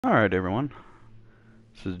Alright everyone,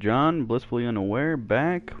 this is John, Blissfully Unaware,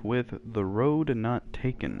 back with The Road Not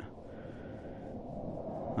Taken.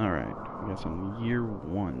 Alright, we got some year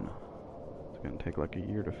one. It's gonna take like a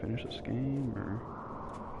year to finish this game, or...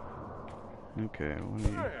 Okay, do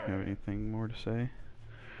you have anything more to say?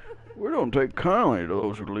 We don't take kindly to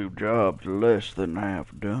those who leave jobs less than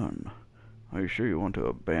half done. Are you sure you want to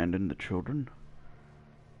abandon the children?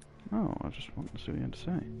 No, I just wanted to see what you had to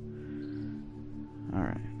say.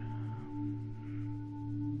 Alright.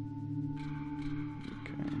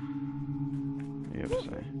 Okay. What do you have to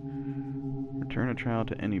say? Return a child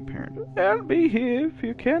to any parent. I'll be here if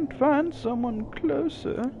you can't find someone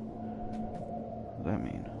closer. What does that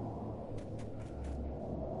mean?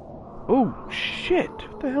 Oh, shit!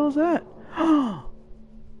 What the hell is that?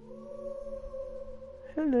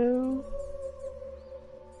 Hello.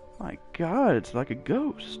 My god, it's like a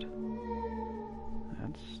ghost.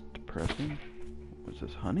 That's depressing. What's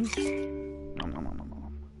this, honey? Nom, nom, nom, nom,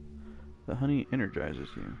 nom. The honey energizes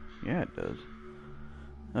you. Yeah, it does.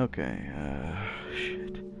 Okay,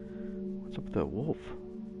 shit. What's up with that wolf?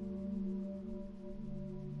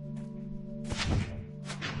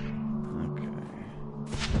 Okay.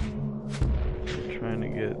 So trying to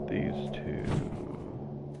get these two.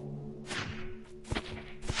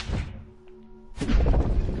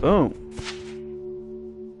 Boom!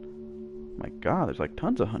 My god, there's like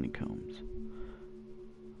tons of honeycombs.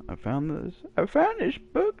 I found this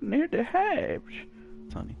book near the hatch.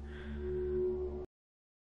 It's honey.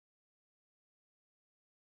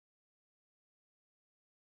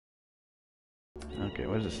 Okay,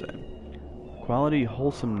 what does it say? Quality,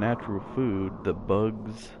 wholesome, natural food. The bug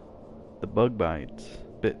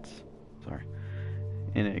bits. Sorry.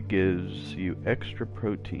 And it gives you extra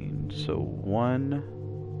protein. So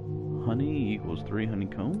 1 honey equals 3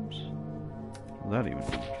 honeycombs? What does that even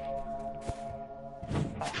mean?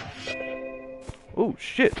 Oh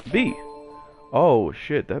shit, bee! Oh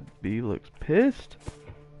shit, that bee looks pissed.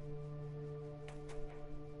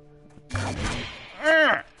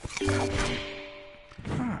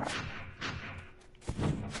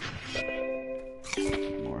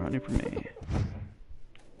 More honey for me.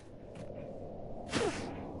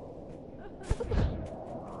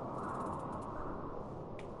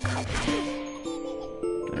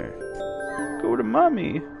 There. Go to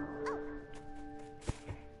mommy.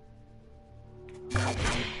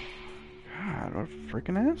 God, what a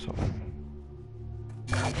freaking asshole.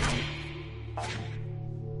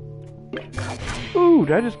 Ooh,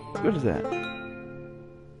 did I just... What is that?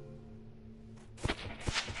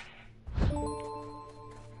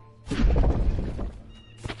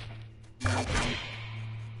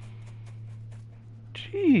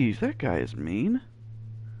 Jeez, that guy is mean.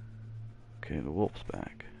 Okay, the wolf's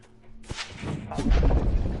back.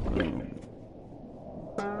 Boom.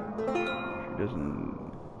 She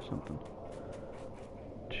doesn't... something.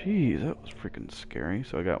 Jeez, that was freaking scary.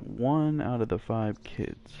 So I got 1 out of the 5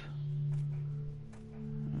 kids.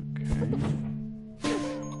 Okay.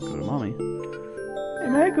 Go to mommy.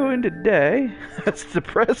 Am I going to die? That's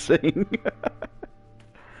depressing.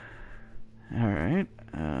 Alright.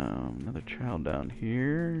 Another child down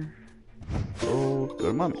here. Oh, go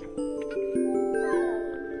to mommy.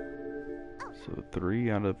 So 3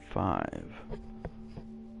 out of 5.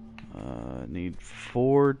 Need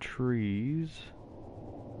 4 trees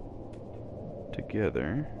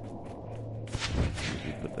together.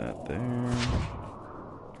 Put that there.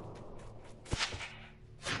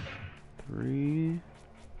 3.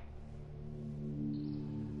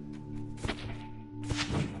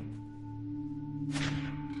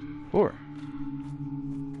 Four.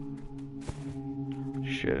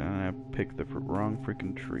 Shit, I picked the wrong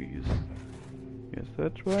freaking trees. Guess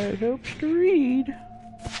that's why it helps to read.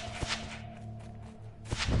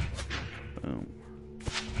 Boom.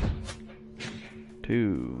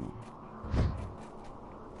 2.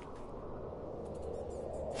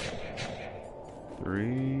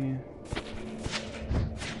 3.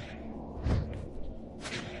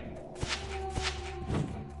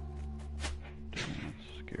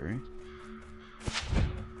 Scary.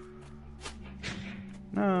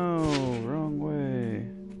 No, wrong way.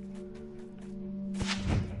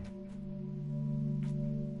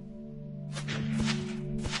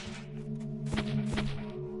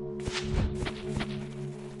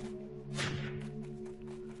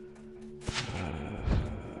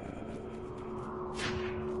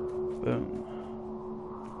 Boom.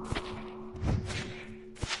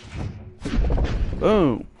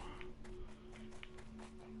 Boom.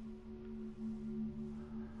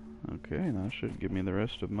 Okay, that should give me the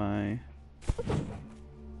rest of my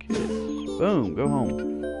kids. Boom, go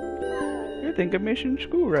home. I think I'm missing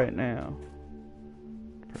school right now.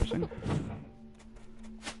 Depressing.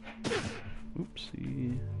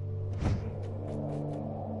 Oopsie.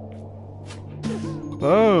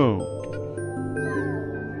 Boom!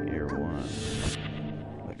 Year 1.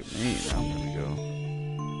 Look at me, now I'm gonna go.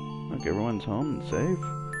 Look, everyone's home and safe.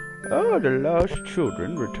 Oh, the lost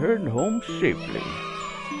children returned home safely.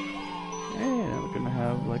 Hey, now we're gonna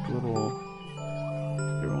have like a little...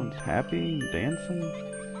 Everyone's happy, dancing,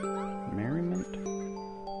 merriment.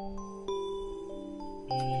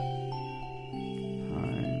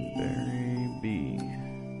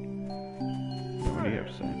 What do you have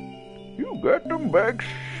to say? You got them back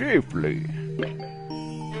safely.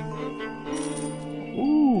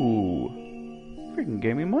 Ooh, freaking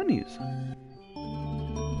gave me monies.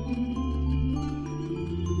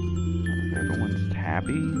 Everyone's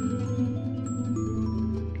happy.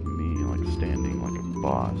 Me like standing like a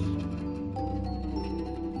boss.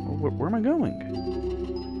 Where am I going?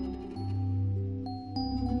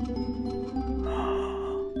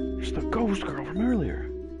 It's the ghost girl from earlier.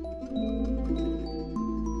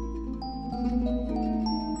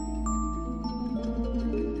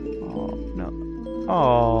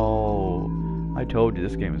 Oh, I told you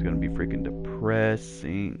this game is going to be freaking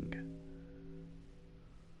depressing.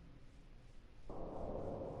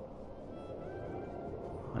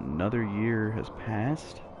 Another year has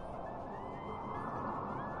passed.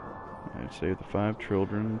 I saved the 5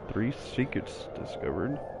 children, 3 secrets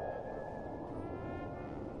discovered.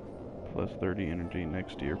 Plus 30 energy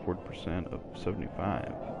next year, 40% of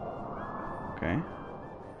 75. Okay.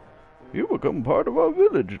 You become part of our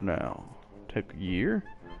village now. Take a year.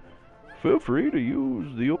 Feel free to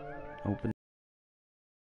use the open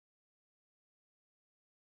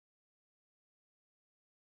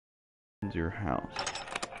your house.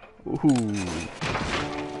 Ooh.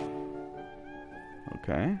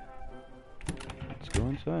 Okay. Let's go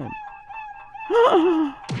inside.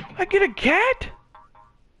 I get a cat?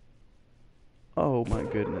 Oh my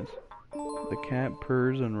goodness. The cat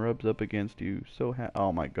purrs and rubs up against you. So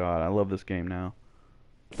oh my god, I love this game now.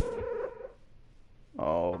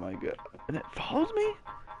 Oh my god. And it follows me?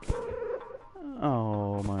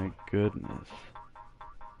 Oh my goodness.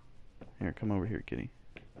 Here, come over here, kitty.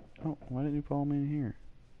 Oh, why didn't you follow me in here?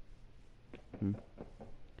 Dude,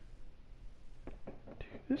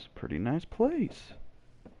 this is a pretty nice place.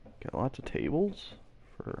 Got lots of tables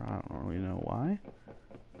for, I don't really know why.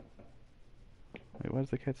 Wait, why is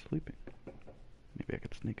the cat sleeping? Maybe I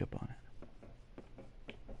could sneak up on it.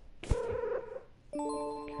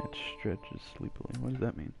 Cat stretches sleepily. What does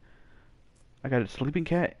that mean? I got a sleeping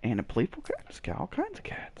cat and a playful cat? Just got all kinds of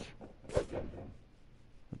cats.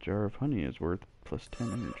 A jar of honey is worth plus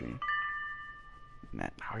 10 energy.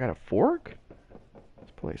 Now I got a fork?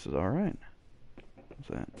 This place is alright. What's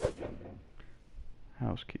that?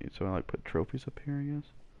 House key. So I like put trophies up here, I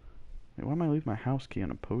guess? Wait, why am I leaving my house key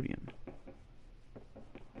on a podium?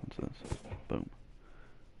 What's this? Boom.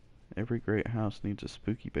 Every great house needs a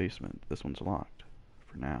spooky basement. This one's locked.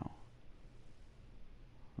 For now.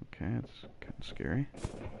 Okay, it's kind of scary.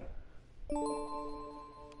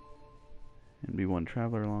 And be one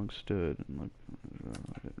traveler along stood and look.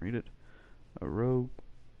 I didn't read it. A rogue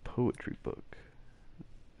poetry book.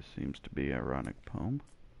 This seems to be an ironic poem.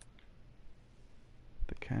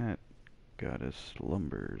 The cat goddess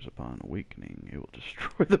slumbers. Upon awakening, it will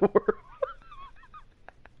destroy the world.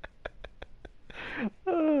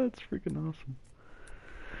 Oh, that's freaking awesome.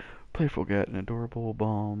 Playful cat, an adorable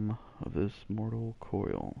balm of this mortal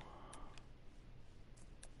coil.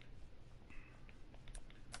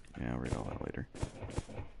 Yeah, I'll read all that later.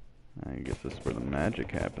 I guess this is where the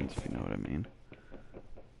magic happens, if you know what I mean.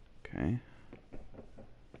 Okay.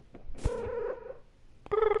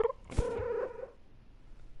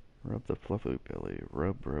 Rub the fluffy belly.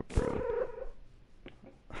 Rub, rub, rub.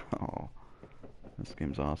 Oh, this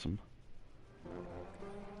game's awesome.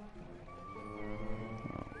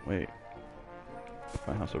 Oh, wait.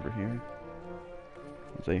 My house over here?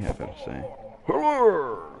 What does Ahab have to say?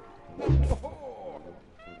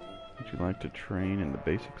 Would you like to train in the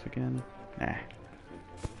basics again? Nah.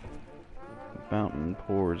 The fountain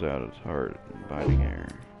pours out its heart, inviting air.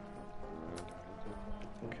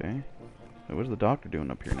 Okay. So what's the doctor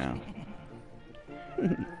doing up here now?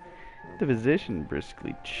 The physician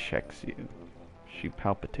briskly checks you. She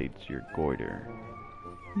palpitates your goiter.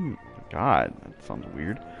 God, that sounds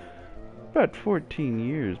weird. About 14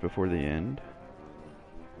 years before the end.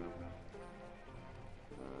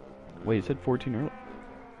 Wait, you said 14 early?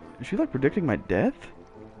 Is she like predicting my death?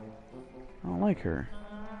 I don't like her.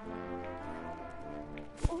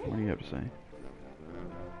 What do you have to say?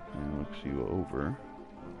 It looks you over.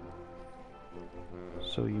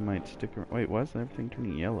 So you might stick around. Wait, why is everything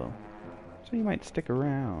turning yellow? So you might stick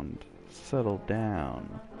around. Settle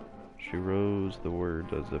down. She rose the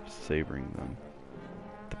words as if savoring them.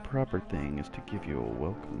 The proper thing is to give you a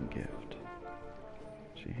welcome gift.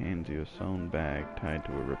 She hands you a sewn bag tied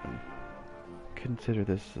to a ribbon. Consider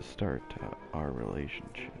this the start to our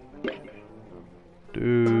relationship.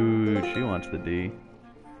 Dude, she wants the D.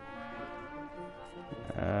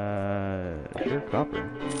 Sure, copper.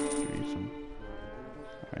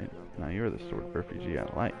 Alright, now you're the sort of refugee I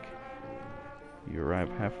like. You arrive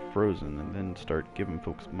half frozen and then start giving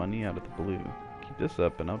folks money out of the blue. Keep this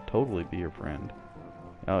up and I'll totally be your friend.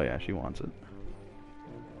 Oh yeah, she wants it.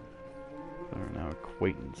 They're now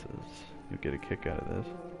acquaintances. You'll get a kick out of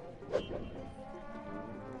this.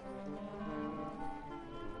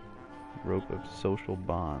 Rope of social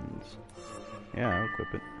bonds. Yeah, I'll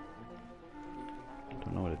equip it.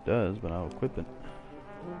 Don't know what it does, but I'll equip it.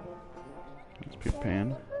 That's Peter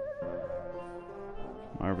Pan.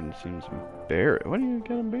 Marvin seems embarrassed. What are you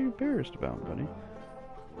getting embarrassed about, buddy?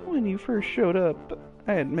 When you first showed up,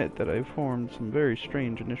 I admit that I formed some very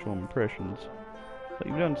strange initial impressions. But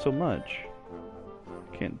you've done so much.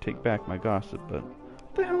 I can't take back my gossip, but...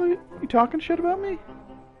 What the hell are you talking shit about me?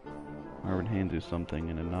 Marvin hands you something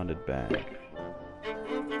in a knotted bag.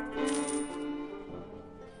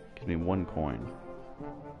 Gives me 1 coin.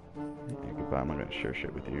 Yeah, goodbye, I'm not gonna share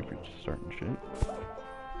shit with you if you're just starting shit.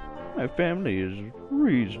 My family is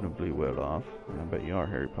reasonably well off. I bet you are,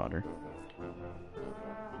 Harry Potter.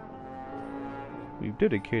 We've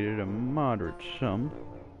dedicated a moderate sum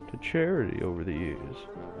to charity over the years.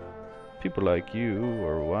 People like you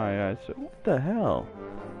are why I said, what the hell?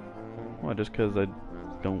 What, just because I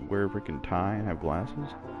don't wear a freaking tie and have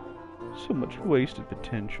glasses? So much wasted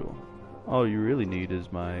potential. All you really need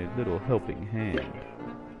is my little helping hand.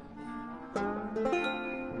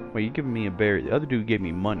 Wait, you giving me a berry? The other dude gave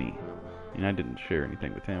me money, and I didn't share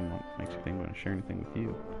anything with him. What makes you think I'm going to share anything with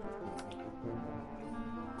you?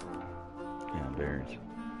 Yeah, berries.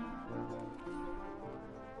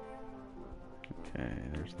 Okay,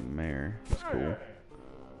 there's the mayor. That's cool.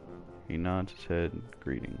 He nods his head,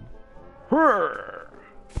 greeting. What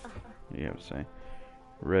do you have to say?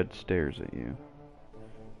 Red stares at you.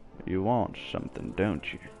 You want something,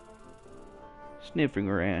 don't you? Sniffing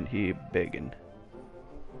around here begging.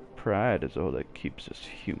 Pride is all that keeps us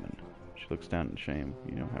human. She looks down in shame.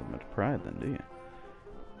 You don't have much pride then, do you?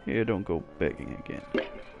 Here, don't go begging again. Dude,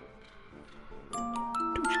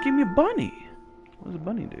 she gave me a bunny! What does a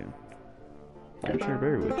bunny do? I'll share a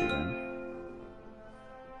berry with you then.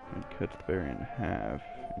 And cuts the berry in half,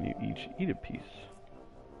 and you each eat a piece.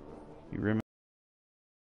 You remember.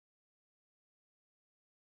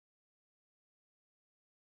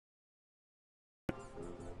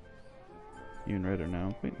 You and Red are now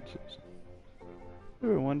acquaintances.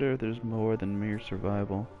 Ever wonder if there's more than mere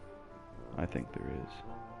survival? I think there is.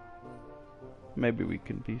 Maybe we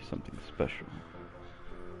can be something special.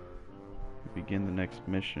 We begin the next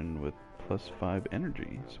mission with +5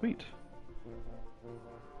 energy. Sweet.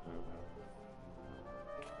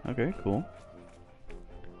 Okay, cool.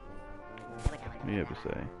 What do you have to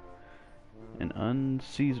say? An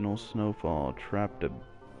unseasonal snowfall trapped a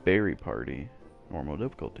berry party. Normal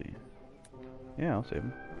difficulty. Yeah, I'll save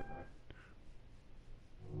him.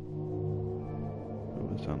 Oh,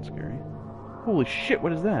 that sounds scary. Holy shit,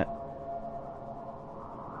 what is that?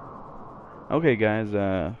 Okay, guys,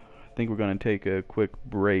 I think we're going to take a quick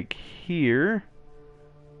break here.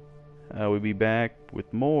 We'll be back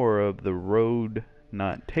with more of The Road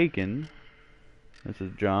Not Taken. This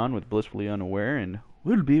is John with Blissfully Unaware, and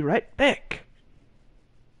we'll be right back.